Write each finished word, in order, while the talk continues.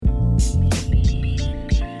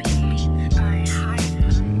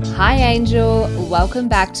Hi, Angel. Welcome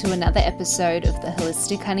back to another episode of the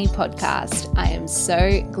Holistic Honey podcast. I am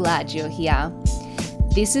so glad you're here.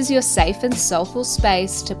 This is your safe and soulful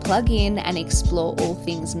space to plug in and explore all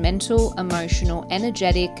things mental, emotional,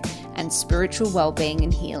 energetic, and spiritual well-being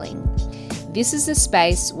and healing. This is a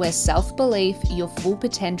space where self-belief, your full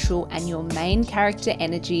potential, and your main character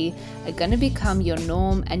energy are going to become your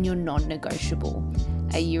norm and your non-negotiable.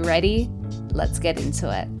 Are you ready? Let's get into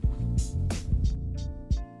it.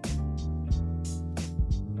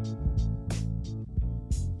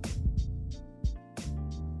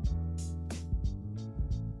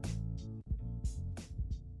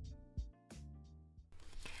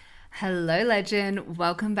 Hello, legend.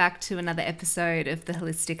 Welcome back to another episode of the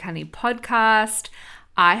Holistic Honey podcast.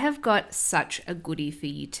 I have got such a goodie for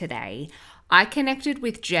you today. I connected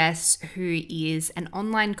with Jess, who is an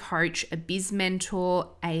online coach, a biz mentor,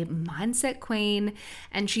 a mindset queen,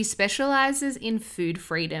 and she specializes in food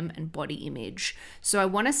freedom and body image. So I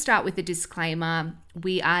want to start with a disclaimer.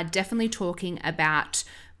 We are definitely talking about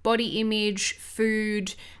body image,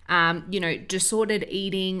 food, disordered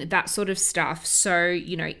eating, that sort of stuff. So,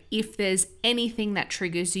 if there's anything that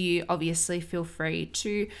triggers you, obviously feel free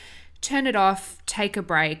to turn it off, take a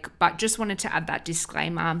break, but just wanted to add that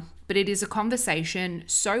disclaimer. But it is a conversation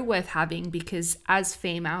so worth having because as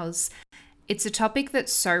females, it's a topic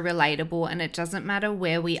that's so relatable, and it doesn't matter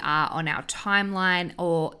where we are on our timeline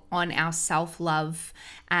or on our self-love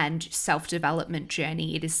and self-development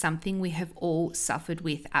journey. It is something we have all suffered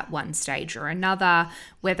with at one stage or another,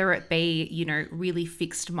 whether it be, really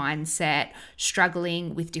fixed mindset,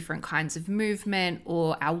 struggling with different kinds of movement,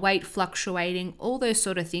 or our weight fluctuating, all those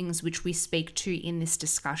sort of things which we speak to in this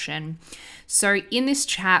discussion. So in this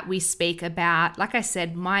chat, we speak about, like I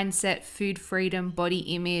said, mindset, food freedom, body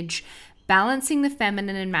image, balancing the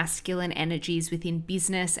feminine and masculine energies within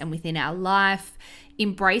business and within our life,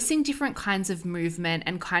 embracing different kinds of movement,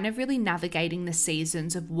 and kind of really navigating the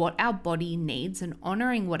seasons of what our body needs and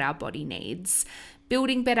honoring what our body needs,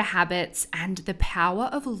 building better habits, and the power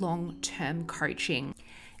of long-term coaching.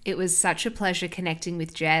 It was such a pleasure connecting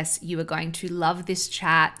with Jess. You are going to love this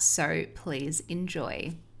chat, so please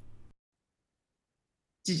enjoy.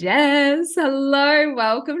 Jess, hello.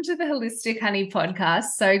 Welcome to the Holistic Honey podcast.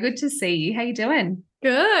 So good to see you. How you doing?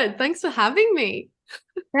 Good. Thanks for having me.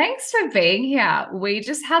 Thanks for being here. We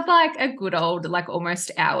just had like a good old,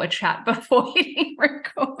 almost hour chat before hitting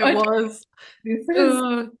record. It was.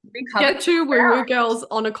 Get two woo-woo girls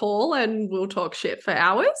on a call and we'll talk shit for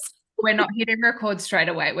hours. We're not hitting record straight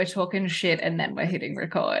away. We're talking shit and then we're hitting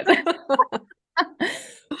record.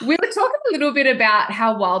 We were talking a little bit about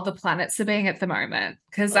how wild the planets are being at the moment,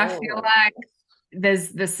 because I feel like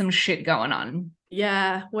there's some shit going on.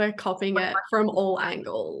 Yeah, we're copying it from all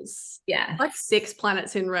angles. Yeah. Like 6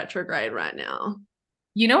 planets in retrograde right now.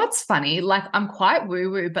 You know what's funny? I'm quite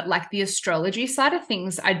woo-woo, but the astrology side of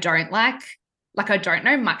things, I don't I don't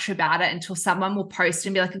know much about it until someone will post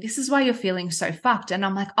and be like, this is why you're feeling so fucked. And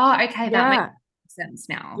I'm like, oh, okay, that makes sense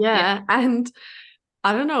now. Yeah. And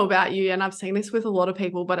I don't know about you, and I've seen this with a lot of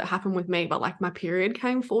people, but it happened with me. But my period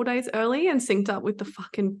came 4 days early and synced up with the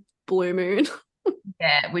fucking blue moon.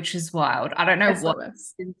 Yeah, which is wild. I don't know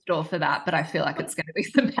what's in store for that, but I feel like it's going to be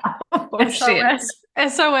some powerful shit.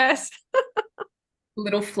 SOS.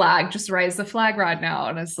 Little flag, just raise the flag right now,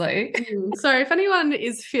 honestly. So if anyone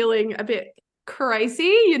is feeling a bit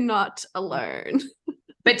crazy, you're not alone.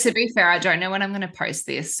 But to be fair, I don't know when I'm going to post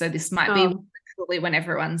this, so this might be when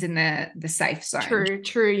everyone's in the safe zone.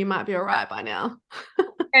 True. You might be all right by now.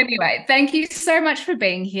 Anyway, thank you so much for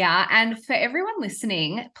being here. And for everyone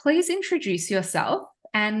listening, please introduce yourself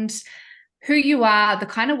and who you are, the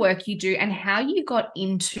kind of work you do, and how you got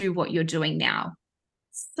into what you're doing now.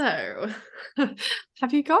 So,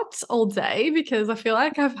 have you got all day? Because I feel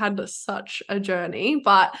like I've had such a journey,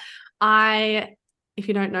 but if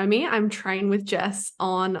you don't know me, I'm trained with Jess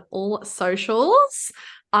on all socials.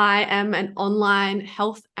 I am an online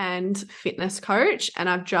health and fitness coach, and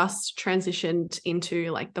I've just transitioned into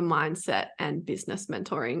the mindset and business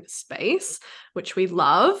mentoring space, which we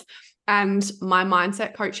love. And my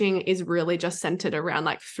mindset coaching is really just centered around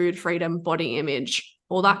food freedom, body image,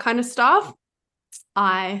 all that kind of stuff.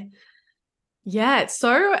 It's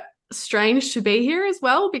so strange to be here as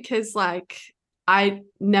well because I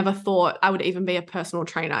never thought I would even be a personal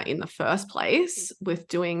trainer in the first place with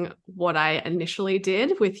doing what I initially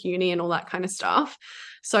did with uni and all that kind of stuff.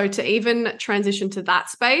 So to even transition to that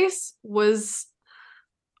space was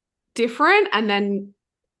different. And then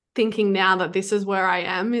thinking now that this is where I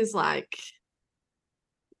am is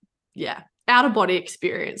out of body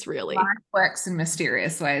experience, really. Life works in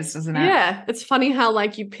mysterious ways, doesn't it? Yeah. It's funny how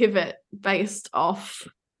you pivot based off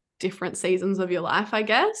different seasons of your life, I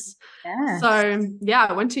guess. Yeah. So yeah,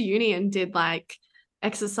 I went to uni and did like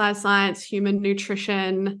exercise science, human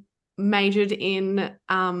nutrition, majored in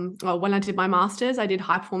well, when I did my master's, I did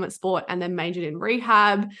high performance sport and then majored in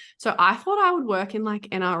rehab. So I thought I would work in like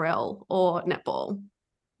NRL or netball.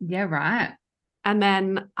 Yeah, right. And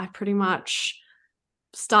then I pretty much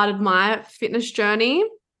started my fitness journey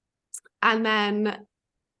and then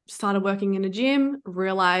started working in a gym,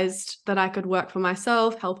 realized that I could work for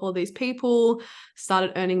myself, help all these people,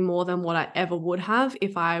 started earning more than what I ever would have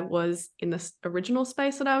if I was in this original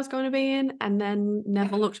space that I was going to be in, and then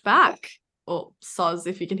never looked back. Or soz,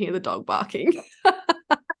 if you can hear the dog barking.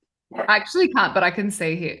 I actually can't, but I can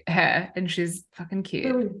see her and she's fucking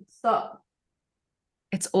cute. Stop.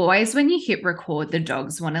 It's always when you hit record, the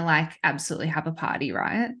dogs want to like absolutely have a party,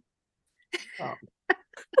 right? Stop.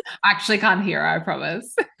 I actually can't hear her, I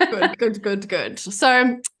promise. Good.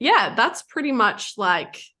 So yeah, that's pretty much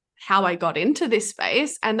like how I got into this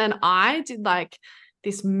space. And then I did like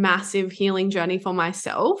this massive healing journey for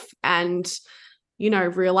myself and, you know,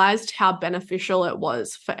 realized how beneficial it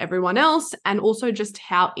was for everyone else and also just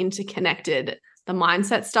how interconnected the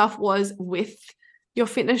mindset stuff was with your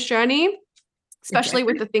fitness journey, especially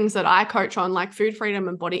with the things that I coach on, like food freedom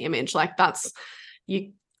and body image. Like that's,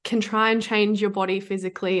 you can try and change your body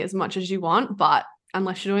physically as much as you want, but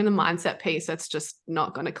unless you're doing the mindset piece, it's just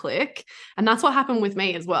not going to click. And that's what happened with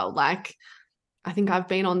me as well. Like, I think I've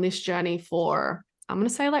been on this journey for, I'm going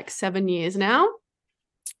to say like 7 years now.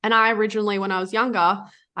 And I originally, when I was younger,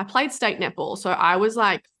 I played state netball. So I was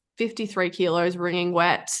like 53 kilos, wringing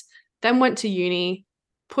wet, then went to uni,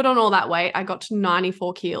 put on all that weight. I got to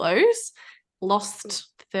 94 kilos, lost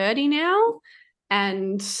 30 now.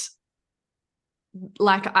 And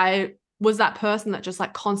like I was that person that just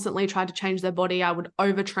like constantly tried to change their body. I would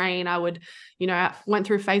overtrain. I would, you know, went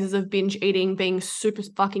through phases of binge eating, being super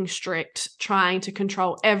fucking strict, trying to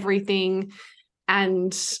control everything.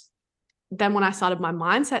 And then when I started my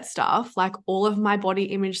mindset stuff, like all of my body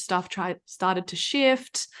image stuff started to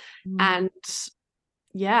shift. And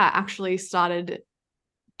yeah, actually started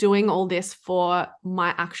doing all this for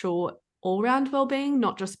my actual all-round well-being,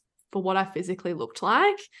 not just for what I physically looked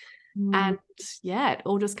like. And yeah, it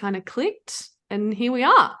all just kind of clicked and here we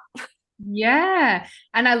are. Yeah.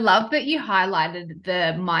 And I love that you highlighted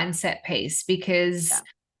the mindset piece because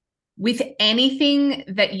with anything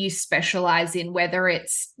that you specialize in, whether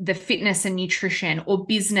it's the fitness and nutrition or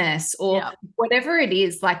business or whatever it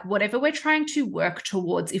is, like whatever we're trying to work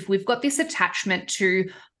towards, if we've got this attachment to,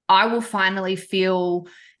 I will finally feel,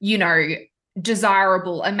 you know,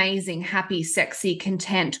 desirable, amazing, happy, sexy,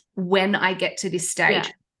 content when I get to this stage.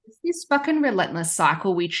 It's this fucking relentless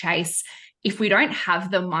cycle we chase. If we don't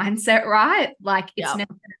have the mindset right, like it's never going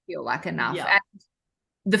to feel like enough. And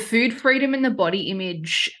the food freedom and the body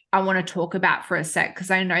image I want to talk about for a sec,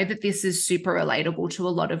 because I know that this is super relatable to a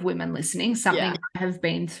lot of women listening, something I have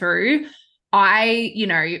been through. You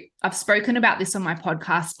know, I've spoken about this on my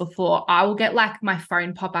podcast before. I will get like my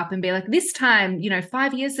phone pop up and be like, this time, you know,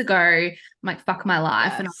 5 years ago, I'm like, fuck my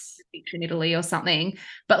life. And I was at the beach in Italy or something.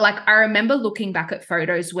 But like, I remember looking back at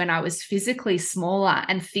photos when I was physically smaller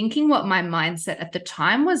and thinking what my mindset at the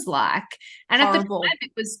time was like. And at the time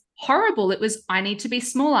it was horrible. It was, I need to be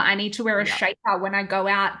smaller. I need to wear a shaper when I go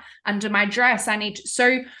out under my dress.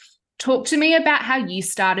 So talk to me about how you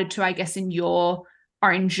started to, I guess, in your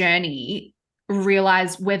own journey,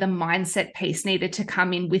 realize where the mindset piece needed to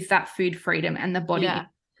come in with that food freedom and the body. And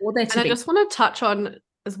I just want to touch on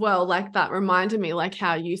as well, like that reminded me, like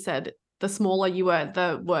how you said the smaller you were,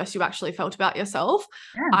 the worse you actually felt about yourself.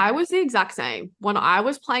 I was the exact same. When I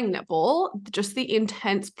was playing netball, just the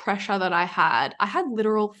intense pressure that I had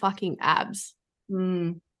literal fucking abs.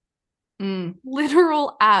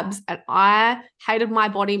 Literal abs. And I hated my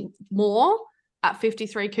body more at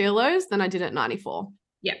 53 kilos than I did at 94.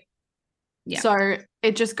 So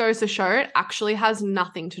it just goes to show it actually has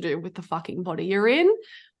nothing to do with the fucking body you're in.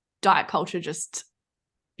 Diet culture just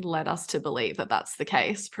led us to believe that that's the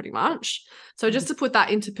case pretty much. So just to put that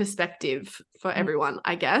into perspective for everyone,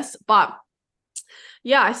 I guess. But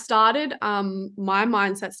yeah, I started my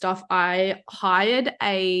mindset stuff. I hired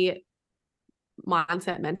a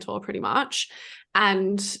mindset mentor pretty much.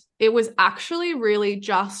 And it was actually really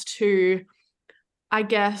just to, I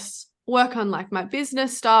guess, work on like my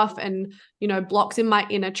business stuff and, you know, blocks in my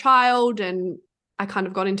inner child. And I kind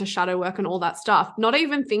of got into shadow work and all that stuff, not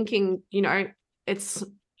even thinking, you know, it's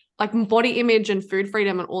like body image and food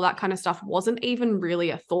freedom and all that kind of stuff wasn't even really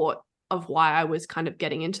a thought of why I was kind of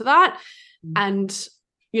getting into that. And,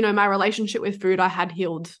 you know, my relationship with food, I had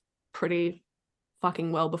healed pretty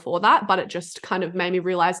fucking well before that, but it just kind of made me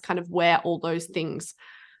realize kind of where all those things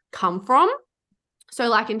come from. So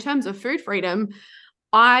like in terms of food freedom,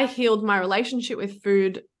 I healed my relationship with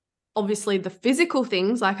food. Obviously the physical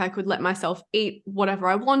things, like I could let myself eat whatever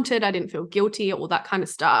I wanted. I didn't feel guilty, all that kind of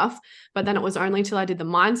stuff. But then it was only till I did the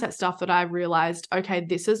mindset stuff that I realized, okay,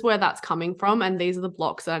 this is where that's coming from. And these are the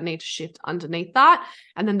blocks that I need to shift underneath that.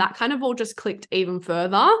 And then that kind of all just clicked even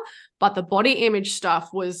further. But the body image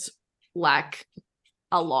stuff was like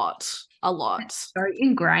a lot. It's so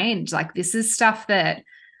ingrained. Like this is stuff that,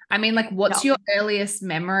 I mean, like what's your earliest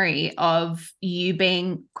memory of you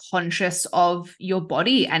being conscious of your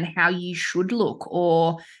body and how you should look,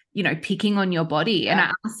 or, you know, picking on your body? And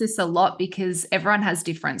I ask this a lot because everyone has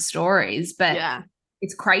different stories, but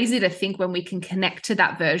it's crazy to think when we can connect to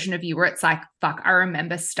that version of you where it's like, fuck, I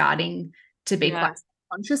remember starting to be quite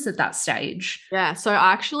conscious at that stage. Yeah. So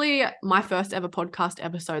actually, my first ever podcast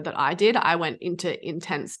episode that I did, I went into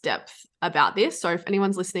intense depth about this. So if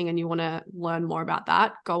anyone's listening and you want to learn more about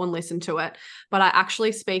that, go and listen to it. But I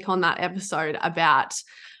actually speak on that episode about,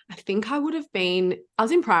 I think I was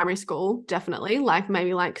in primary school, definitely, like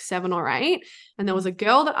maybe like 7 or 8. And there was a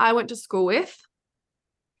girl that I went to school with,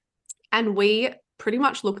 and we pretty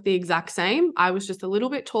much looked the exact same. I was just a little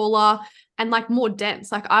bit taller and like more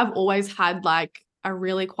dense. Like I've always had like a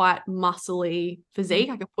really quite muscly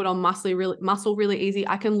physique. I can put on muscle really easy.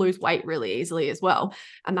 I can lose weight really easily as well.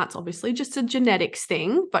 And that's obviously just a genetics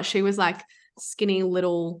thing. But she was like skinny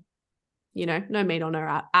little, you know, no meat on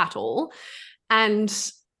her at all. And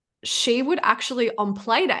she would actually on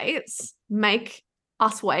play dates make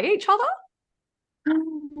us weigh each other.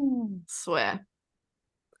 Swear.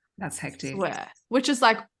 That's hectic. Swear. Which is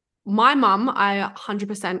like my mum, I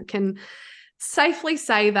 100% can safely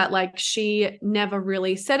say that like she never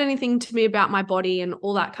really said anything to me about my body and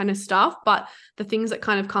all that kind of stuff. But the things that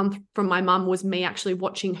kind of come from my mum was me actually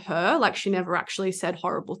watching her. Like she never actually said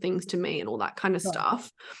horrible things to me and all that kind of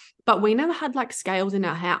stuff. But we never had like scales in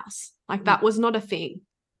our house. Like that was not a thing.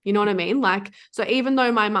 You know what I mean? Like, so even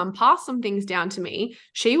though my mum passed some things down to me,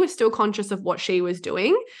 she was still conscious of what she was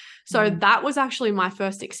doing. So that was actually my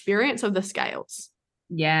first experience of the scales.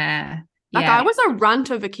 Yeah. Like I was a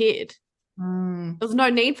runt of a kid. There was no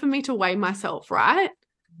need for me to weigh myself, right?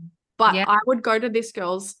 But I would go to this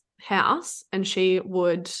girl's house and she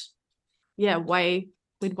would, we'd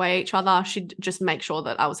weigh each other. She'd just make sure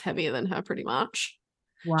that I was heavier than her pretty much.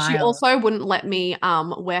 Wow. She also wouldn't let me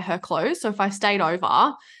wear her clothes. So if I stayed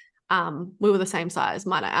over, we were the same size,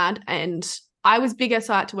 might I add, and I was bigger,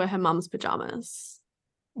 so I had to wear her mum's pajamas.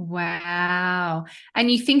 Wow. And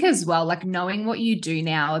you think as well, like knowing what you do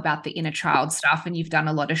now about the inner child stuff, and you've done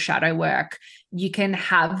a lot of shadow work, you can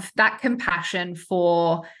have that compassion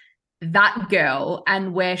for that girl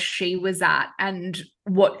and where she was at and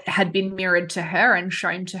what had been mirrored to her and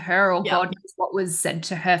shown to her, or God knows what was said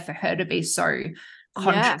to her for her to be so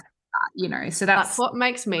conscious of that, you know. So that's what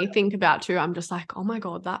makes me think about too. I'm just like, oh my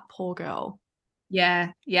God, that poor girl.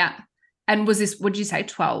 Yeah. Yeah. And was this, would you say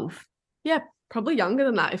 12? Yeah. Probably younger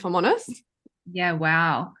than that, if I'm honest. Yeah,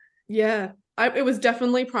 wow. Yeah, it was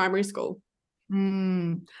definitely primary school.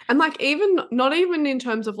 And like not even in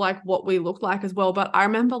terms of like what we look like as well, but I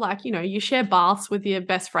remember like, you know, you share baths with your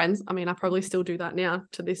best friends. I mean, I probably still do that now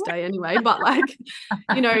to this day anyway, but like,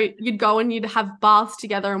 you know, you'd go and you'd have baths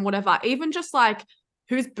together and whatever. Even just like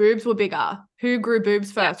whose boobs were bigger, who grew boobs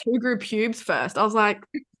first, who grew pubes first. I was like,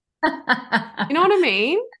 you know what I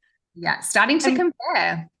mean? Yeah, starting to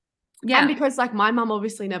compare. Yeah. And because like my mum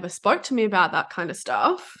obviously never spoke to me about that kind of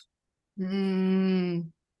stuff.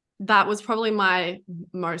 That was probably my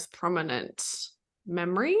most prominent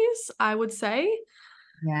memories, I would say.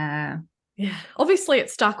 Yeah. Yeah. Obviously it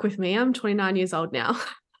stuck with me. I'm 29 years old now.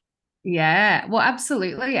 Yeah, well,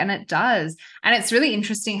 absolutely. And it does. And it's really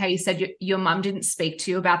interesting how you said your mum didn't speak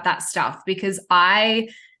to you about that stuff, because I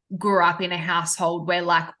grew up in a household where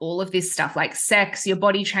like all of this stuff, like sex, your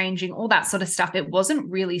body changing, all that sort of stuff, it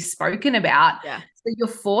wasn't really spoken about. Yeah. So you're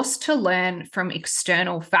forced to learn from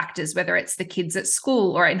external factors, whether it's the kids at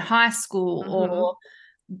school or in high school or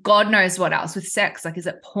God knows what else with sex. Like, is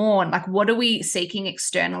it porn? Like, what are we seeking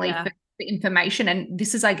externally for information? And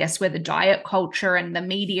this is, I guess, where the diet culture and the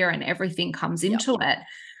media and everything comes into it.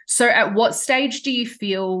 So at what stage do you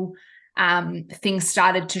feel things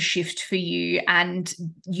started to shift for you and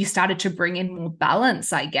you started to bring in more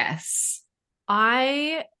balance, I guess?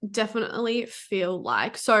 I definitely feel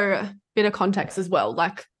like, so a bit of context as well,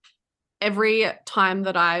 like every time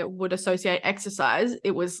that I would associate exercise,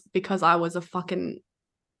 it was because I was a fucking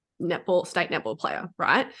state netball player,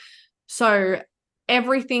 right? So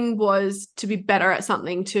everything was to be better at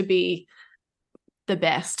something, to be the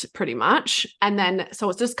best pretty much. And then, so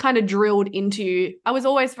it's just kind of drilled into you. I was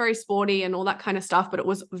always very sporty and all that kind of stuff, but it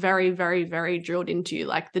was very, very, very drilled into you,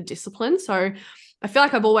 like the discipline. So I feel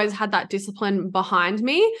like I've always had that discipline behind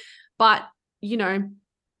me, but you know,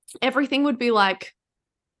 everything would be like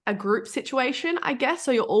a group situation, I guess.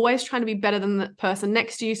 So you're always trying to be better than the person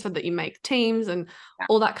next to you so that you make teams and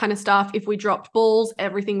all that kind of stuff. If we dropped balls,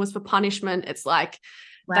 everything was for punishment. It's like,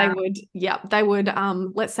 Wow. they would,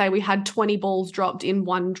 let's say we had 20 balls dropped in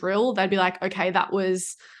one drill. They'd be like, okay, that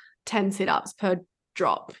was 10 sit-ups per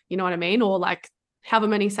drop. You know what I mean? Or like however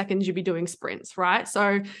many seconds you'd be doing sprints, right?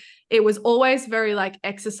 So it was always very like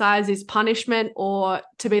exercise is punishment or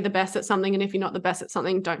to be the best at something. And if you're not the best at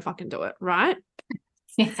something, don't fucking do it, right?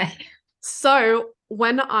 Yeah. So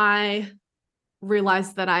when I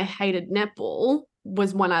realized that I hated netball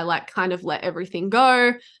was when I like kind of let everything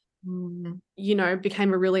go, you know,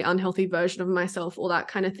 became a really unhealthy version of myself, all that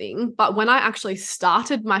kind of thing. But when I actually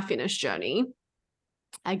started my fitness journey,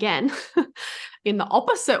 again, in the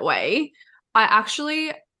opposite way, I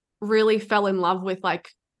actually really fell in love with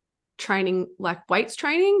like training, like weights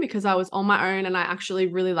training, because I was on my own and I actually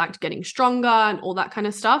really liked getting stronger and all that kind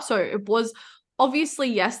of stuff. So it was obviously,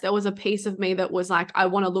 yes, there was a piece of me that was like, I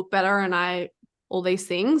want to look better and all these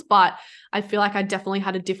things, but I feel like I definitely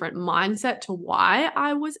had a different mindset to why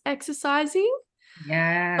I was exercising.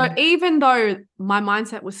 Yeah. But even though my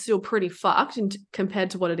mindset was still pretty fucked and compared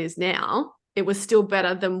to what it is now, it was still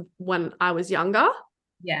better than when I was younger.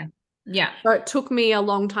 Yeah. Yeah. So it took me a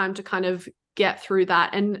long time to kind of get through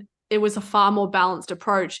that. And it was a far more balanced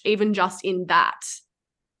approach, even just in that,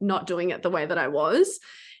 not doing it the way that I was.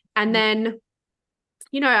 And then,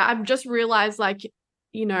 you know, I've just realized like,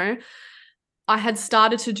 you know, I had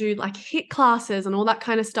started to do like HIIT classes and all that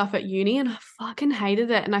kind of stuff at uni and I fucking hated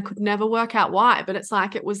it and I could never work out why, but it's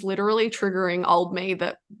like it was literally triggering old me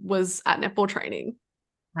that was at netball training.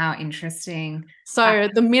 How interesting. So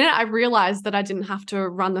the minute I realized that I didn't have to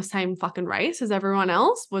run the same fucking race as everyone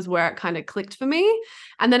else was where it kind of clicked for me.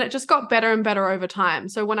 And then it just got better and better over time.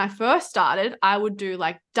 So when I first started, I would do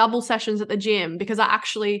like double sessions at the gym because I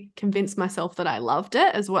actually convinced myself that I loved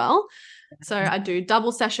it as well. So I'd do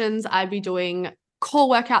double sessions. I'd be doing core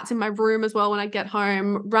workouts in my room as well when I get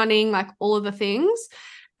home, running, like all of the things.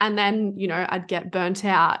 And then, you know, I'd get burnt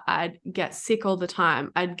out. I'd get sick all the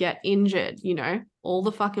time. I'd get injured, you know, all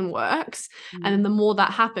the fucking works. And then the more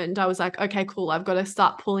that happened, I was like, okay, cool. I've got to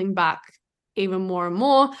start pulling back even more and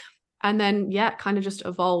more. And then, yeah, it kind of just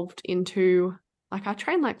evolved into like, I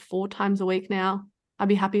train like 4 times a week now. I'd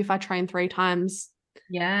be happy if I train 3 times.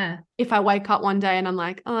 Yeah. If I wake up one day and I'm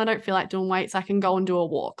like, oh, I don't feel like doing weights, I can go and do a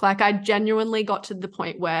walk. Like I genuinely got to the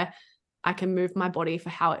point where I can move my body for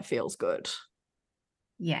how it feels good.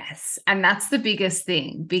 Yes. And that's the biggest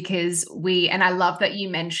thing because and I love that you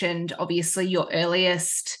mentioned obviously your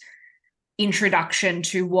earliest introduction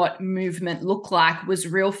to what movement looked like was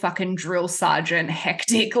real fucking drill sergeant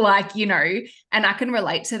hectic, like, you know, and I can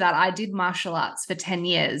relate to that. I did martial arts for 10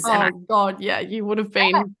 years. Oh God, yeah, you would have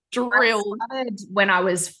been drilled. I started when I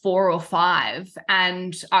was 4 or 5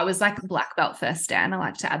 and I was like black belt first dan. I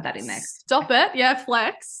like to add that in there. Stop it. Yeah,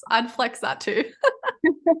 flex. I'd flex that too.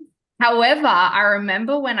 However, I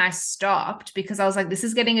remember when I stopped because I was like, this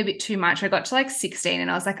is getting a bit too much. I got to like 16 and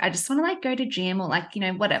I was like, I just want to like go to gym or like, you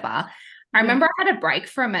know, whatever. I remember I had a break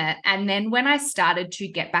from it. And then when I started to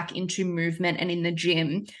get back into movement and in the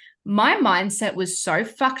gym, my mindset was so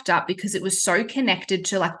fucked up because it was so connected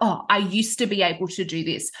to like, oh, I used to be able to do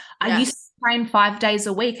this. I used to train 5 days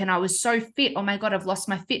a week and I was so fit. Oh my God, I've lost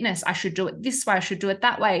my fitness. I should do it this way. I should do it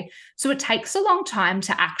that way. So it takes a long time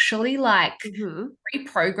to actually like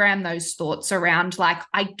reprogram those thoughts around like,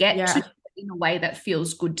 I get to do it in a way that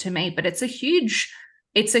feels good to me, but it's a huge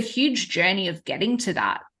journey of getting to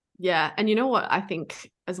that. Yeah. And you know what I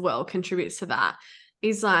think as well contributes to that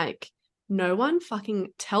is like, no one fucking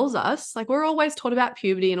tells us, like we're always taught about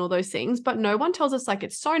puberty and all those things, but no one tells us like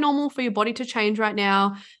it's so normal for your body to change right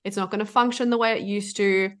now. It's not going to function the way it used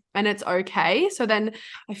to and it's okay. So then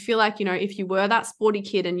I feel like, you know, if you were that sporty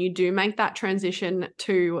kid and you do make that transition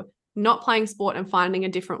to not playing sport and finding a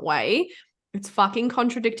different way, it's fucking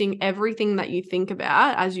contradicting everything that you think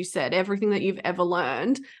about, as you said, everything that you've ever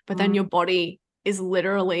learned, but then your body is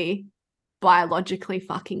literally biologically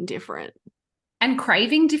fucking different. And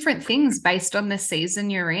craving different things based on the season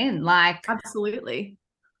you're in. Like, absolutely.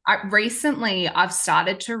 Recently, I've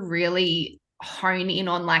started to really hone in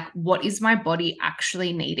on like, what is my body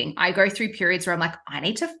actually needing? I go through periods where I'm like, I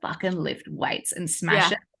need to fucking lift weights and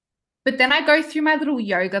smash it. But then I go through my little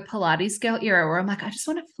yoga Pilates girl era where I'm like, I just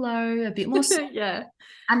want to flow a bit more. Yeah.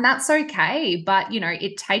 And that's okay. But,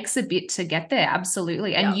 it takes a bit to get there.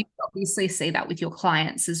 Absolutely. And Yeah. you obviously see that with your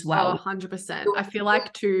clients as Oh, well. 100%. I feel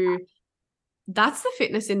like that's the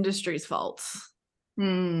fitness industry's fault.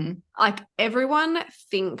 Like everyone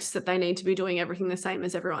thinks that they need to be doing everything the same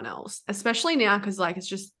as everyone else, especially now because like it's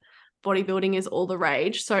just bodybuilding is all the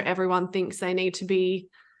rage. So everyone thinks they need to be,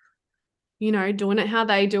 doing it how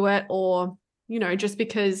they do it, or, just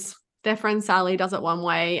because their friend Sally does it one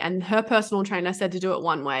way and her personal trainer said to do it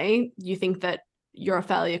one way, you think that you're a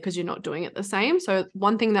failure because you're not doing it the same. So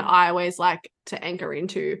one thing that I always like to anchor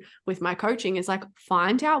into with my coaching is like,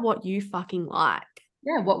 find out what you fucking like.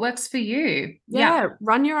 Yeah, what works for you? Yeah,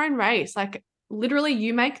 run your own race. Like literally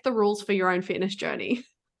you make the rules for your own fitness journey.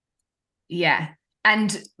 Yeah.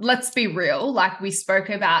 And let's be real, like we spoke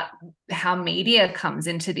about how media comes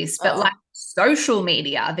into this, but like social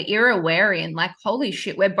media, the era we're in, like, holy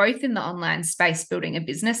shit, we're both in the online space, building a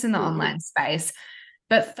business in the online space.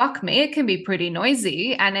 But fuck me, it can be pretty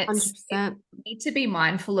noisy. And we need to be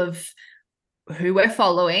mindful of who we're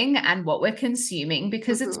following and what we're consuming,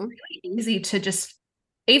 because it's really easy to just,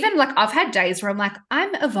 even like I've had days where I'm like,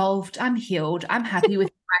 I'm evolved, I'm healed, I'm happy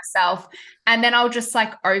with myself. And then I'll just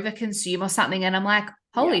like overconsume or something. And I'm like,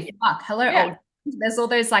 holy fuck, hello. Yeah. There's all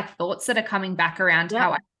those like thoughts that are coming back around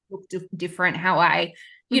how I look different, how I,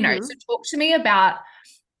 so talk to me about,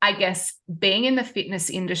 I guess, being in the fitness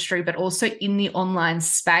industry, but also in the online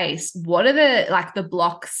space. What are the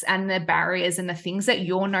blocks and the barriers and the things that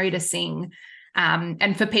you're noticing,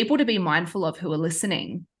 and for people to be mindful of who are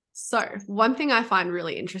listening? So one thing I find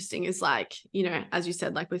really interesting is like, as you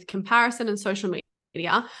said, like with comparison and social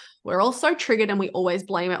media, we're all so triggered and we always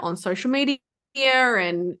blame it on social media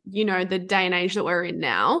and, the day and age that we're in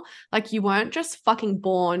now. Like you weren't just fucking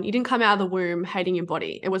born. You didn't come out of the womb hating your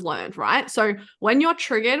body. It was learned, right? So when you're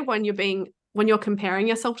triggered, when you're comparing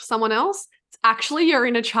yourself to someone else, it's actually your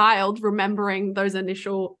inner child remembering those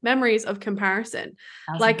initial memories of comparison.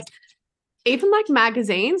 Like even like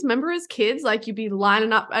magazines, remember as kids, like you'd be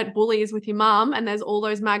lining up at Bullies with your mum and there's all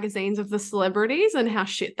those magazines of the celebrities and how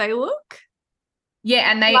shit they look.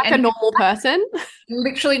 Yeah, and like a normal person.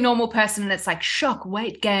 Literally normal person, and it's like shock,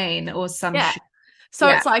 weight gain or some shit. So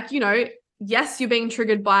it's like, yes, you're being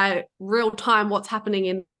triggered by real time what's happening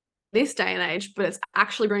in this day and age, but it's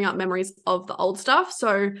actually bringing up memories of the old stuff.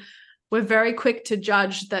 So we're very quick to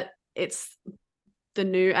judge that it's the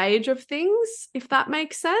new age of things, if that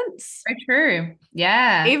makes sense. So true.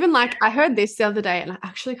 Yeah. Even like I heard this the other day and I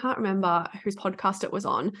actually can't remember whose podcast it was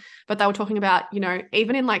on, but they were talking about,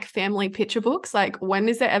 even in like family picture books, like when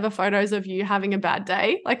is there ever photos of you having a bad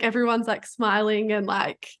day? Like everyone's like smiling and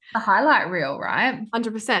like the highlight reel, right?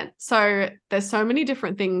 100%. So there's so many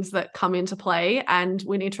different things that come into play and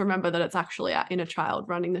we need to remember that it's actually our inner child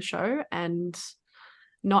running the show and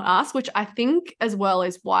not us, which I think as well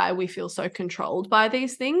is why we feel so controlled by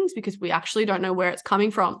these things, because we actually don't know where it's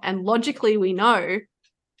coming from. And logically, we know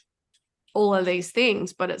all of these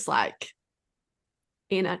things, but it's like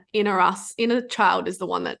inner child is the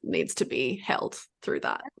one that needs to be held through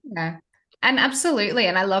that. Yeah. And absolutely.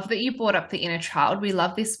 And I love that you brought up the inner child. We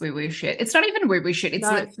love this woo-woo shit. It's not even woo-woo shit.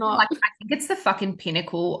 It's not. Like, I think it's the fucking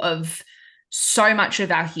pinnacle of so much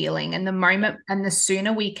of our healing, and the moment, and the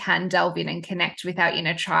sooner we can delve in and connect with our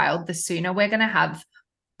inner child, the sooner we're going to have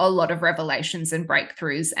a lot of revelations and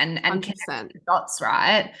breakthroughs and connect the dots,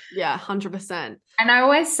 right? Yeah, 100%. And I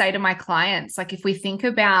always say to my clients, like, if we think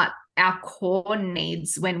about our core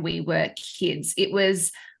needs when we were kids, it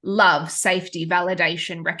was love, safety,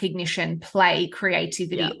 validation, recognition, play,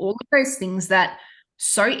 creativity, all of those things that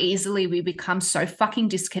so easily we become so fucking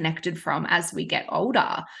disconnected from as we get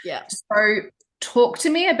older. Yeah. So talk to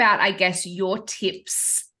me about, I guess, your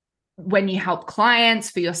tips when you help clients,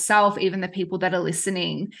 for yourself, even the people that are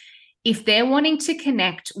listening, if they're wanting to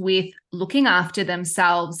connect with looking after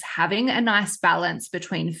themselves, having a nice balance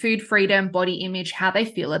between food freedom, body image, how they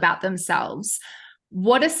feel about themselves.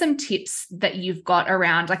 What are some tips that you've got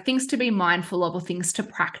around, like things to be mindful of or things to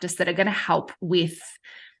practice that are going to help with,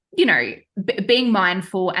 being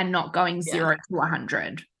mindful and not going 0 to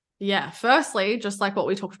 100? Yeah. Firstly, just like what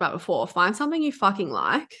we talked about before, find something you fucking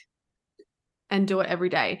like and do it every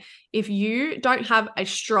day. If you don't have a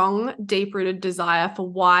strong, deep-rooted desire for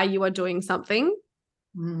why you are doing something,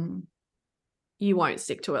 you won't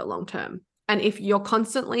stick to it long term. And if you're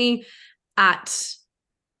constantly at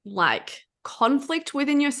like conflict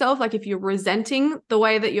within yourself, like if you're resenting the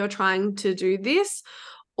way that you're trying to do this,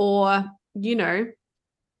 or,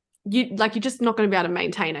 you're just not going to be able to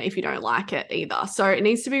maintain it if you don't like it either. So it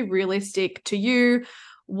needs to be realistic to you,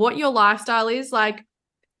 what your lifestyle is. Like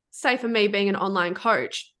say for me being an online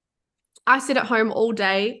coach, I sit at home all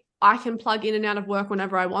day. I can plug in and out of work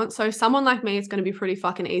whenever I want. So someone like me, it's going to be pretty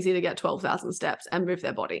fucking easy to get 12,000 steps and move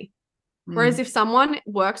their body. Whereas if someone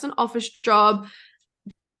works an office job,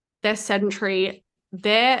 they're sedentary,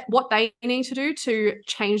 what they need to do to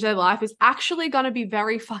change their life is actually going to be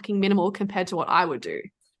very fucking minimal compared to what I would do.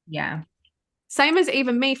 Yeah. Same as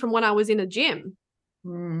even me from when I was in a gym.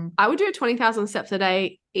 I would do 20,000 steps a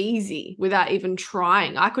day easy without even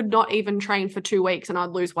trying. I could not even train for 2 weeks and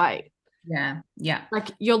I'd lose weight. Yeah. Yeah.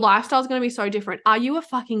 Like your lifestyle is going to be so different. Are you a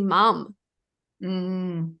fucking mum?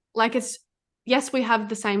 Like yes, we have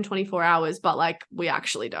the same 24 hours, but like we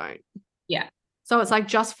actually don't. Yeah. So it's like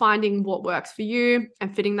just finding what works for you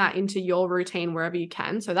and fitting that into your routine wherever you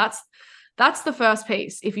can. So that's the first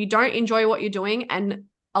piece. If you don't enjoy what you're doing and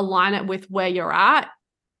align it with where you're at,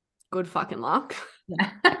 good fucking luck.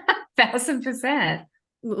 Yeah. 1,000%.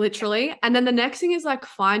 Literally. And then the next thing is like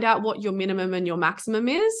find out what your minimum and your maximum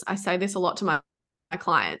is. I say this a lot to my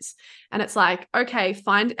clients. And it's like, okay,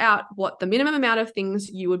 find out what the minimum amount of things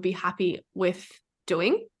you would be happy with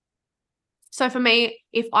doing. So for me,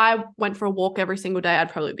 if I went for a walk every single day,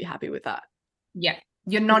 I'd probably be happy with that. Yeah.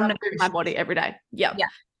 You're not my body every day. Yeah. Yeah.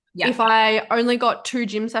 Yeah. If I only got 2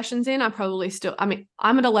 gym sessions in, I'm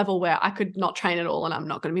at a level where I could not train at all and I'm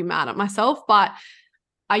not going to be mad at myself. But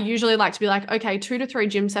I usually like to be like, okay, 2 to 3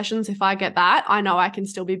 gym sessions. If I get that, I know I can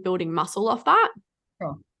still be building muscle off that.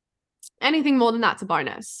 Sure. Anything more than that's a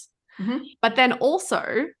bonus. But then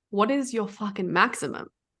also, what is your fucking maximum?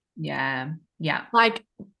 Yeah. Yeah. Like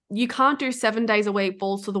you can't do 7 days a week,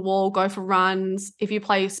 balls to the wall, go for runs. If you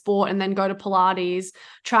play sport and then go to Pilates,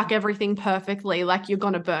 track everything perfectly, like you're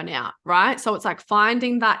going to burn out, right? So it's like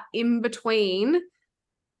finding that in between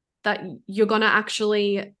that you're going to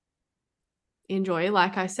actually enjoy,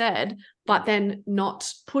 like I said, but then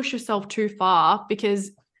not push yourself too far,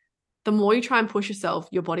 because the more you try and push yourself,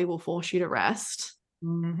 your body will force you to rest.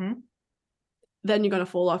 Then you're going to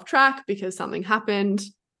fall off track because something happened.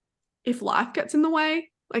 If life gets in the way,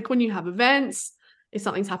 like when you have events, if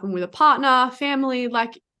something's happened with a partner, family,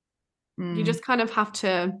 like you just kind of have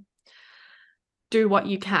to do what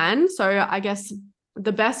you can. So I guess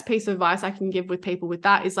the best piece of advice I can give with people with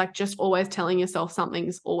that is like just always telling yourself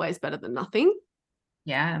something's always better than nothing.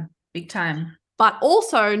 Yeah, big time. But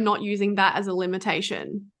also not using that as a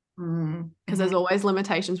limitation, because there's always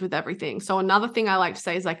limitations with everything. So another thing I like to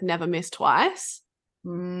say is like never miss twice.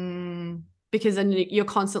 Because then you're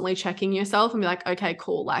constantly checking yourself and be like, okay,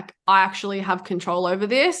 cool. Like I actually have control over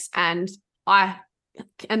this and I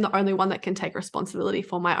am the only one that can take responsibility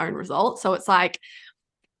for my own results. So it's like,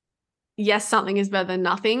 yes, something is better than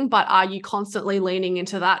nothing, but are you constantly leaning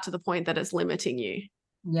into that to the point that it's limiting you?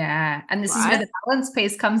 Yeah. And this is where the balance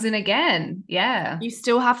piece comes in again. Yeah. You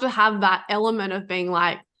still have to have that element of being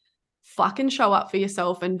like, fucking show up for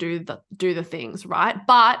yourself and do the things, right?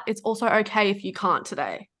 But it's also okay if you can't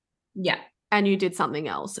today. Yeah. And you did something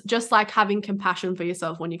else. Just like having compassion for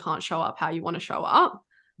yourself when you can't show up how you want to show up.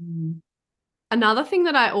 Another thing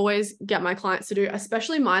that I always get my clients to do,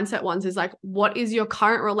 especially mindset ones, is like, what is your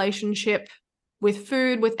current relationship with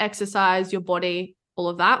food, with exercise, your body, all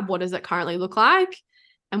of that? What does it currently look like?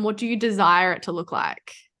 And what do you desire it to look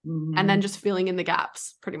like? And then just filling in the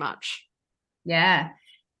gaps pretty much. Yeah.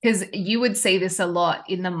 Because you would see this a lot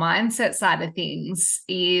in the mindset side of things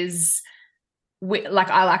is like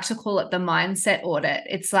I like to call it the mindset audit.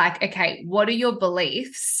 It's like, okay, what are your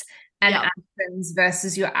beliefs and actions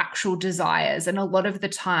versus your actual desires? And a lot of the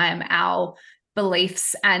time our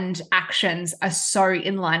beliefs and actions are so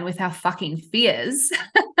in line with our fucking fears.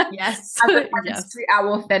 Yes. To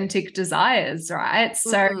our authentic desires, right?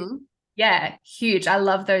 So yeah, huge. I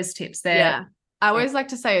love those tips there. Yeah. I always like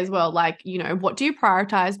to say as well, like, you know, what do you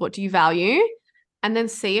prioritize? What do you value? And then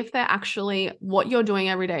see if they're actually, what you're doing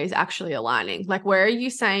every day is actually aligning. Like, where are you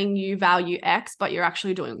saying you value X, but you're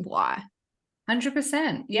actually doing Y?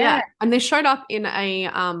 100%. Yeah. And this showed up in a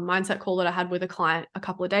mindset call that I had with a client a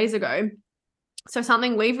couple of days ago. So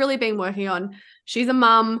something we've really been working on, she's a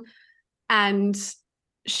mum and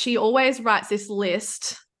she always writes this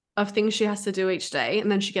list of things she has to do each day.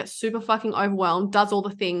 And then she gets super fucking overwhelmed, does all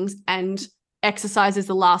the things, and exercise is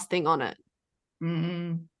the last thing on it.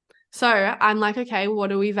 So I'm like, okay,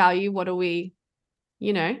 what do we value? What are we,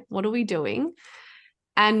 what are we doing?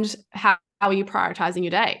 And how are you prioritizing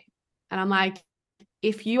your day? And I'm like,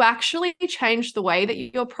 if you actually change the way that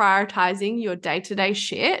you're prioritizing your day-to-day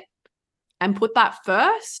shit and put that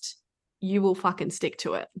first, you will fucking stick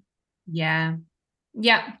to it. Yeah.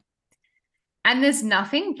 Yeah. And there's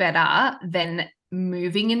nothing better than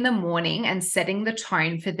moving in the morning and setting the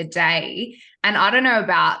tone for the day. And I don't know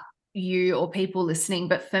about you or people listening,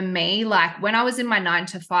 but for me, like when I was in my 9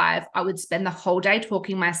 to 5, I would spend the whole day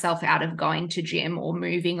talking myself out of going to gym or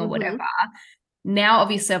moving or whatever. Now,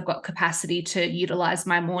 obviously, I've got capacity to utilize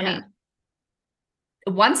my morning.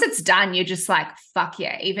 Once it's done, you're just like, fuck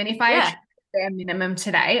yeah. Even if I achieve the bare minimum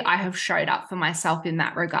today, I have showed up for myself in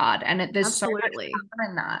that regard. And there's so much power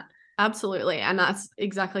in that. Absolutely. And that's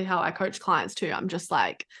exactly how I coach clients too. I'm just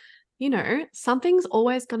like, something's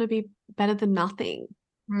always going to be better than nothing.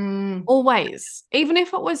 Always. Even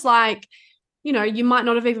if it was like, you might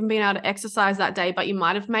not have even been able to exercise that day, but you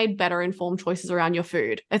might have made better informed choices around your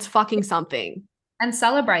food. It's fucking something. And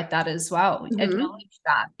celebrate that as well. Acknowledge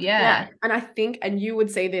that. Yeah. And I think, and you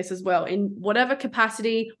would see this as well, in whatever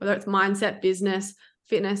capacity, whether it's mindset, business,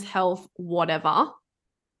 fitness, health, whatever.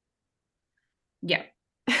 Yeah.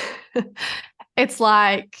 It's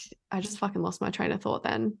like, I just fucking lost my train of thought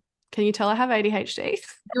then. Can you tell I have ADHD?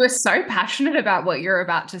 You were so passionate about what you're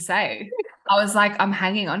about to say. I was like, I'm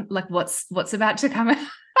hanging on. Like, what's about to come out?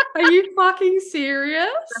 Are you fucking serious?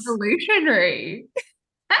 Revolutionary.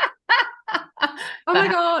 Oh my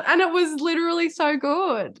God. And it was literally so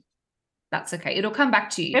good. That's okay. It'll come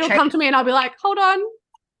back to you. It'll come to me and I'll be like, hold on.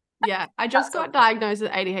 Yeah. I just got diagnosed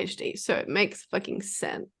with ADHD. So it makes fucking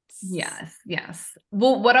sense. Yes.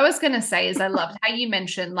 Well, what I was going to say is I loved how you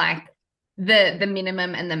mentioned like the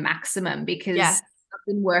minimum and the maximum, because I've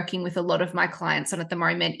been working with a lot of my clients on at the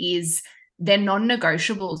moment is they're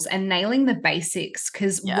non-negotiables and nailing the basics.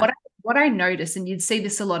 Because what I notice, and you'd see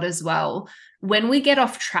this a lot as well, when we get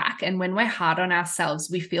off track and when we're hard on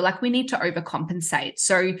ourselves, we feel like we need to overcompensate.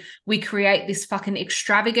 So we create this fucking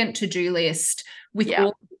extravagant to-do list with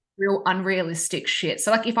all real unrealistic shit.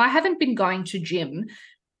 So like if I haven't been going to gym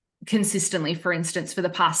consistently, for instance, for the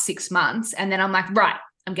past 6 months, and then I'm like, right,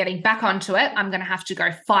 I'm getting back onto it, I'm going to have to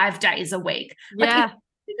go 5 days a week. Like,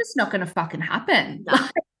 it's just not going to fucking happen. No.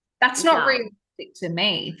 Like, that's not realistic to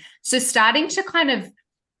me. So starting to kind of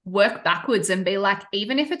work backwards and be like,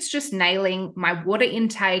 even if it's just nailing my water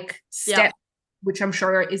intake step, which I'm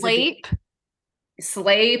sure is sleep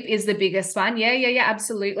is the biggest one. Yeah,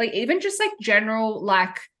 absolutely. Even just like general,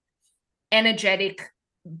 like energetic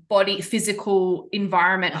body, physical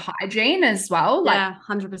environment hygiene as well. Like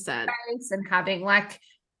 100%. And having like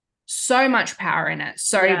so much power in it.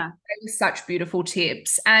 So such beautiful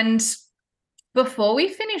tips. And before we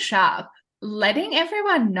finish up, letting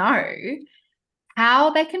everyone know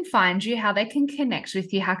how they can find you, how they can connect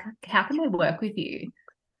with you, how can they work with you?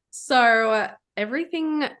 So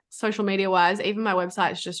everything social media wise, even my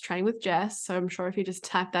website is just Training with Jess. So I'm sure if you just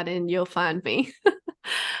type that in, you'll find me.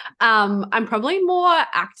 I'm probably more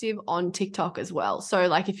active on TikTok as well. So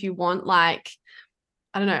like if you want, like,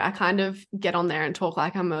 I don't know, I kind of get on there and talk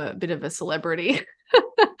like I'm a bit of a celebrity.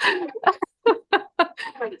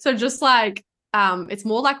 So just like, it's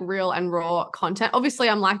more like real and raw content. Obviously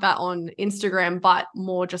I'm like that on Instagram, but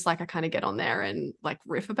more just like I kind of get on there and like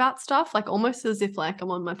riff about stuff, like almost as if like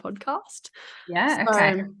I'm on my podcast. Yeah.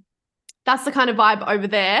 Okay. That's the kind of vibe over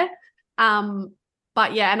there.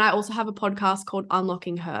 But yeah, and I also have a podcast called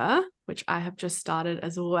Unlocking Her, which I have just started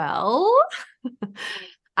as well.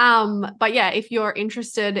 But yeah, if you're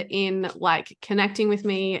interested in like connecting with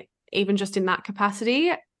me, even just in that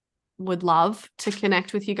capacity, would love to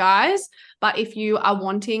connect with you guys. But if you are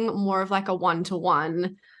wanting more of like a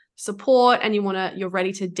one-to-one support and you're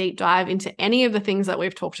ready to deep dive into any of the things that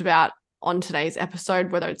we've talked about on today's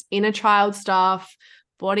episode, whether it's inner child stuff,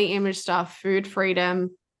 body image stuff, food freedom,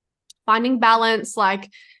 finding balance,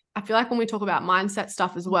 like I feel like when we talk about mindset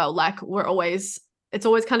stuff as well, like it's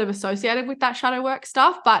always kind of associated with that shadow work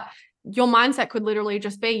stuff, but your mindset could literally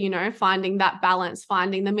just be, finding that balance,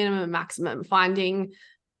 finding the minimum, maximum, finding,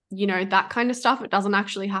 that kind of stuff. It doesn't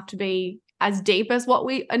actually have to be as deep as what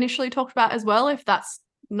we initially talked about as well. If that's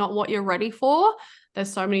not what you're ready for,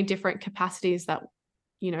 there's so many different capacities that,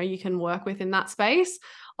 you can work with in that space.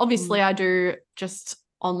 Obviously, I do just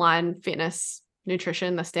online fitness,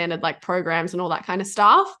 nutrition, the standard like programs and all that kind of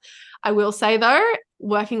stuff. I will say though,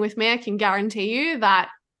 working with me, I can guarantee you that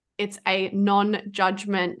it's a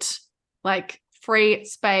non-judgment, like free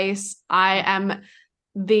space. I am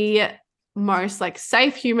the most like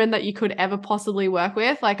safe human that you could ever possibly work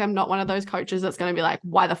with. Like I'm not one of those coaches that's going to be like,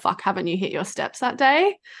 why the fuck haven't you hit your steps that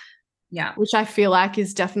day? Yeah. Which I feel like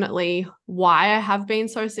is definitely why I have been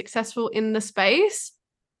so successful in the space.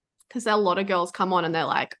 Because a lot of girls come on and they're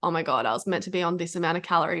like, oh my God, I was meant to be on this amount of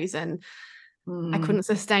calories and I couldn't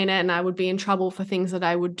sustain it and I would be in trouble for things that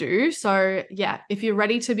I would do. So yeah, if you're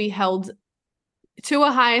ready to be held to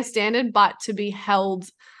a higher standard, but to be held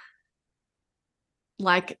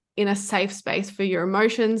like in a safe space for your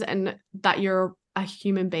emotions and that you're a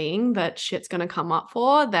human being that shit's going to come up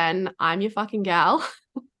for, then I'm your fucking gal.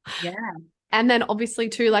 Yeah. And then obviously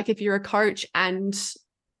too, like if you're a coach and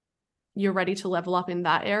you're ready to level up in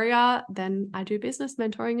that area, then I do business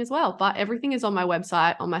mentoring as well. But everything is on my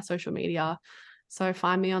website, on my social media. So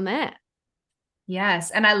find me on there.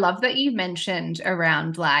 Yes. And I love that you mentioned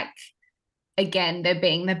around like, again, there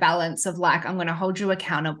being the balance of like, I'm going to hold you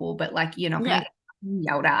accountable, but like, you're not going to get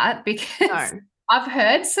yelled at, because I've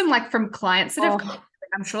heard some like from clients that have,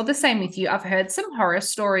 I'm sure the same with you. I've heard some horror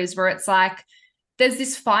stories where it's like, there's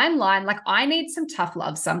this fine line. Like I need some tough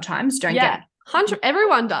love sometimes. Don't get 100.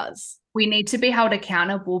 Everyone does. We need to be held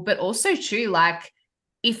accountable, but also too, like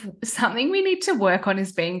if something we need to work on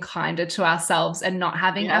is being kinder to ourselves and not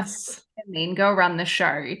having a mean girl run the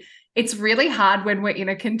show. It's really hard when we're in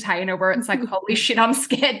a container where it's like, holy shit, I'm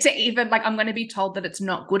scared to even, like, I'm going to be told that it's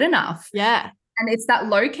not good enough. Yeah. And it's that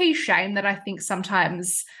low-key shame that I think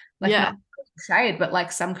sometimes, like, not shade, but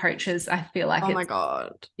like some coaches, I feel like oh my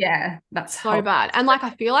God. Yeah, that's so bad. And like,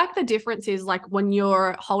 I feel like the difference is like when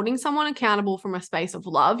you're holding someone accountable from a space of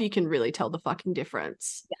love, you can really tell the fucking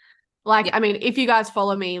difference. Yeah. Like, I mean, if you guys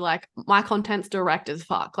follow me, like my content's direct as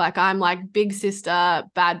fuck. Like I'm like big sister,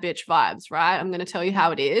 bad bitch vibes, right? I'm going to tell you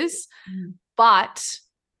how it is. But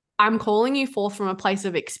I'm calling you forth from a place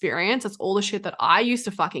of experience. That's all the shit that I used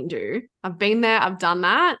to fucking do. I've been there. I've done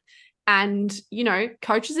that. And, you know,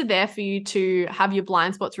 coaches are there for you to have your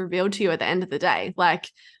blind spots revealed to you at the end of the day. Like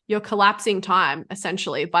you're collapsing time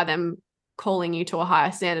essentially by them calling you to a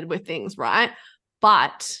higher standard with things, right?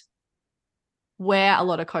 But where a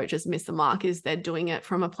lot of coaches miss the mark is they're doing it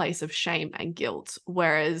from a place of shame and guilt.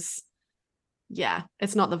 Whereas, yeah,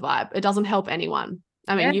 it's not the vibe. It doesn't help anyone.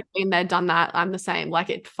 I mean, you've been there, done that. I'm the same. Like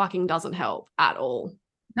it fucking doesn't help at all.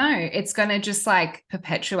 No, it's going to just like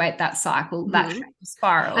perpetuate that cycle, that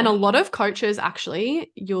spiral. And a lot of coaches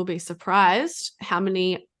actually, you'll be surprised how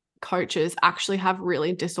many coaches actually have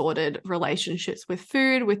really disordered relationships with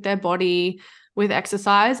food, with their body, with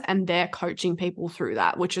exercise, and they're coaching people through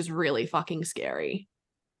that, which is really fucking scary.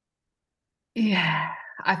 Yeah,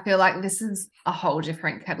 I feel like this is a whole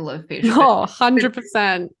different kettle of fish. Oh,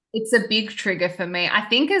 100%. It's a big trigger for me. I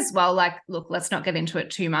think as well, like, look, let's not get into it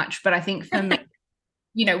too much, but I think for me,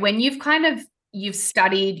 you know, when you've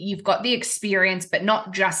studied, you've got the experience, but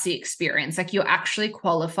not just the experience, like you're actually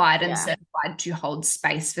qualified and certified to hold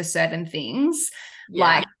space for certain things.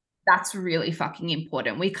 Like that's really fucking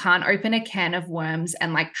important. We can't open a can of worms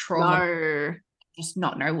and like trauma, just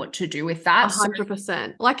not know what to do with that.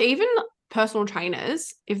 100%. Like even personal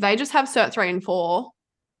trainers, if they just have cert 3 and 4,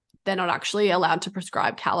 they're not actually allowed to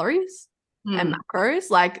prescribe calories and macros.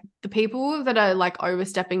 Like the people that are like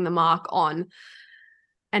overstepping the mark on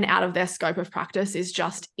and out of their scope of practice is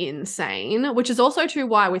just insane, which is also too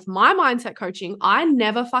why with my mindset coaching, I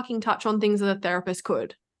never fucking touch on things that a therapist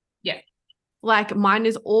could. Yeah. Like mine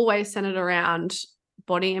is always centered around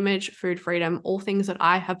body image, food freedom, all things that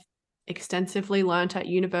I have extensively learned at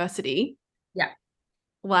university. Yeah.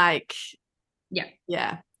 Like,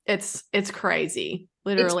 yeah. It's crazy.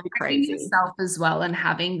 Literally it's crazy. Yourself as well, and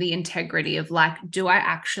having the integrity of like, do I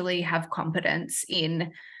actually have competence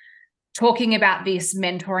in talking about this,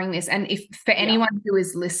 mentoring this? And if for anyone who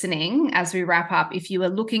is listening, as we wrap up, if you are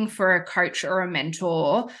looking for a coach or a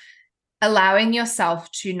mentor, allowing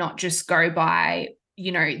yourself to not just go by,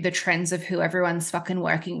 you know, the trends of who everyone's fucking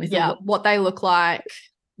working with. Yeah, what they look like.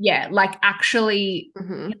 Yeah, like actually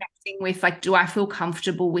connecting with like, do I feel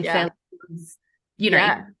comfortable with their, you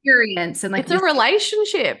know, experience? And like it's a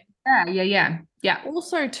relationship. Yeah.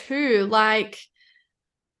 Also too, like,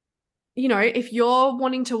 you know, if you're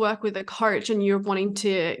wanting to work with a coach and you're wanting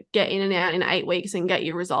to get in and out in 8 weeks and get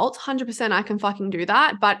your results, 100% I can fucking do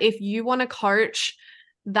that. But if you want a coach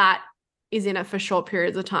that is in it for short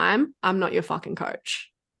periods of time, I'm not your fucking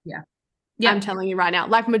coach. Yeah. I'm telling you right now,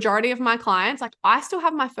 like majority of my clients, like I still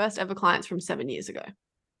have my first ever clients from 7 years ago.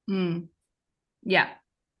 Yeah.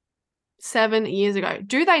 7 years ago.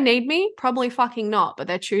 Do they need me? Probably fucking not, but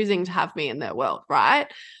they're choosing to have me in their world, right?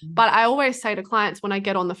 But I always say to clients when I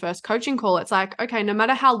get on the first coaching call, it's like, okay, no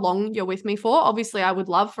matter how long you're with me for, obviously I would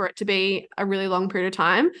love for it to be a really long period of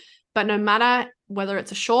time, but no matter whether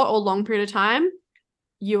it's a short or long period of time,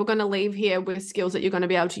 you're going to leave here with skills that you're going to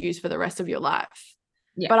be able to use for the rest of your life.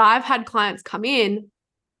 Yeah. But I've had clients come in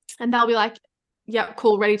and they'll be like, yeah,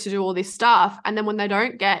 cool, ready to do all this stuff. And then when they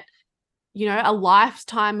don't get, you know, a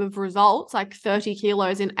lifetime of results, like 30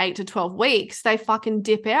 kilos in 8 to 12 weeks, they fucking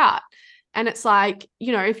dip out. And it's like,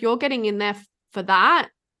 you know, if you're getting in there for that,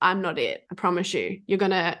 I'm not it. I promise you.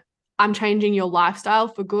 I'm changing your lifestyle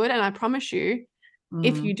for good. And I promise you,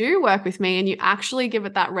 if you do work with me and you actually give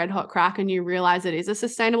it that red hot crack and you realize it is a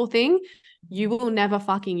sustainable thing, you will never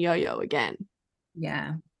fucking yo-yo again.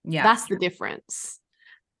 Yeah. Yeah. That's the difference.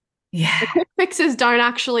 Yeah. The quick fixes don't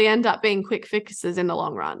actually end up being quick fixes in the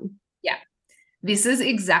long run. Yeah. This is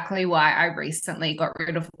exactly why I recently got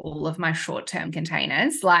rid of all of my short-term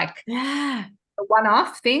containers. Like, yeah, the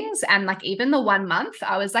one-off things, and like even the 1 month,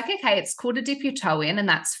 I was like, okay, it's cool to dip your toe in and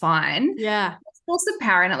that's fine. Yeah. There's still some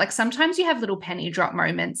power in it. Like sometimes you have little penny drop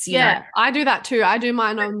moments, you know. I do that too. I do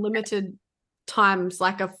mine on limited times,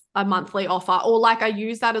 like a monthly offer, or like I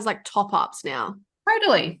use that as like top-ups now.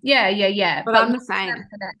 Totally. Yeah. But I'm the same.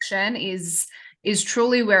 Connection is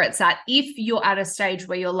truly where it's at. If you're at a stage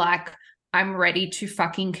where you're like, I'm ready to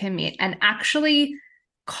fucking commit and actually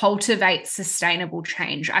cultivate sustainable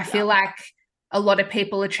change. I feel like a lot of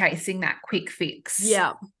people are chasing that quick fix.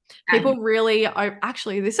 Yeah. People really,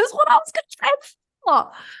 actually, this is what I was going to say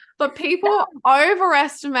before. But people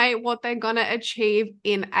overestimate what they're going to achieve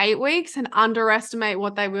in 8 weeks and underestimate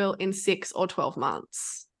what they will in 6 or 12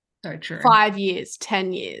 months. So true. 5 years,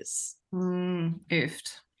 10 years.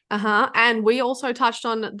 Oofed. And we also touched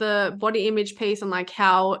on the body image piece and like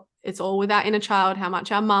how it's all with our inner child, how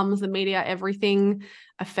much our mums, the media, everything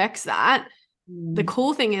affects that. The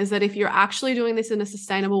cool thing is that if you're actually doing this in a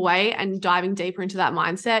sustainable way and diving deeper into that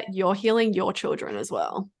mindset, you're healing your children as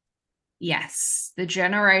well. Yes, the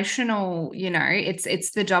generational, you know,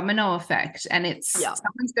 it's the domino effect, and it's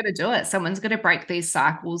someone's got to do it. Someone's got to break these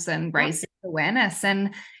cycles and raise awareness.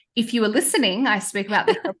 And if you were listening, I speak about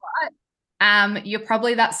this a lot. You're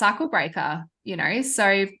probably that cycle breaker, you know.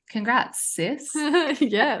 So congrats, sis.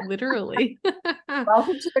 Yeah, literally.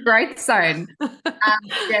 Welcome to the growth zone.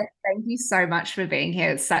 Jess, thank you so much for being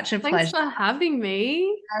here. It's such a pleasure. Thanks for having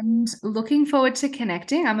me. And looking forward to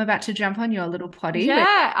connecting. I'm about to jump on your little potty.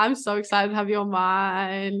 Yeah, I'm so excited to have you on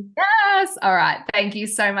mine. Yes. All right. Thank you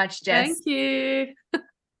so much, Jess. Thank you.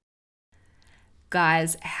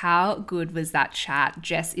 Guys, how good was that chat?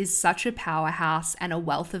 Jess is such a powerhouse and a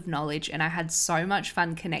wealth of knowledge, and I had so much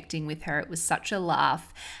fun connecting with her. It was such a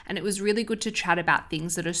laugh, and it was really good to chat about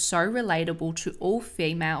things that are so relatable to all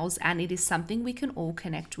females, and it is something we can all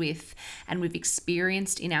connect with and we've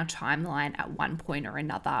experienced in our timeline at one point or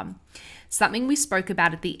another. Something we spoke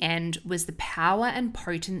about at the end was the power and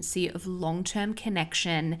potency of long-term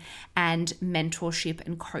connection and mentorship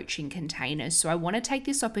and coaching containers. So I want to take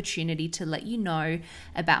this opportunity to let you know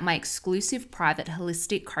about my exclusive private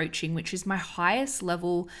holistic coaching, which is my highest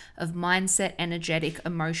level of mindset, energetic,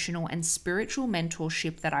 emotional, and spiritual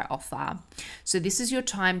mentorship that I offer. So this is your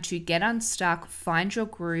time to get unstuck, find your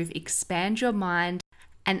groove, expand your mind,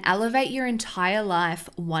 and elevate your entire life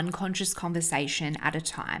one conscious conversation at a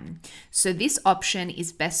time. So this option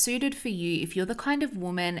is best suited for you if you're the kind of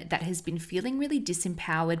woman that has been feeling really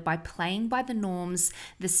disempowered by playing by the norms,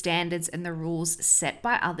 the standards, and the rules set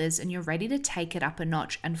by others, and you're ready to take it up a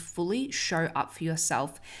notch and fully show up for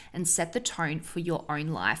yourself and set the tone for your own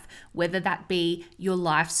life, whether that be your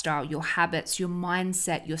lifestyle, your habits, your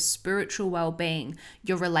mindset, your spiritual well-being,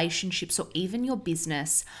 your relationships, or even your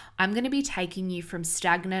business. I'm going to be taking you from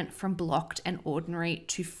stagnant, from blocked and ordinary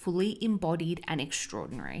to fully embodied and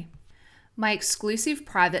extraordinary. My exclusive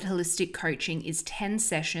private holistic coaching is 10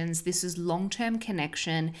 sessions. This is long-term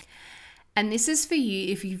connection. And this is for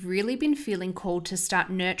you if you've really been feeling called to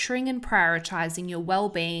start nurturing and prioritizing your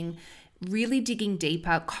well-being, really digging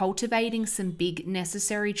deeper, cultivating some big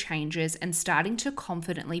necessary changes, and starting to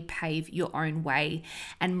confidently pave your own way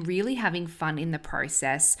and really having fun in the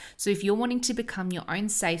process. So if you're wanting to become your own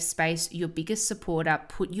safe space, your biggest supporter,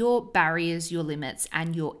 put your barriers, your limits,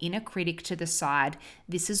 and your inner critic to the side,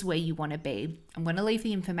 this is where you want to be. I'm going to leave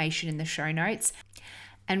the information in the show notes.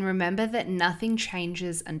 And remember that nothing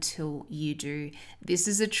changes until you do. This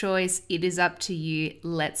is a choice. It is up to you.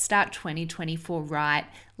 Let's start 2024 right.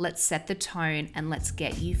 Let's set the tone and let's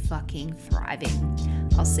get you fucking thriving.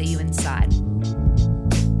 I'll see you inside.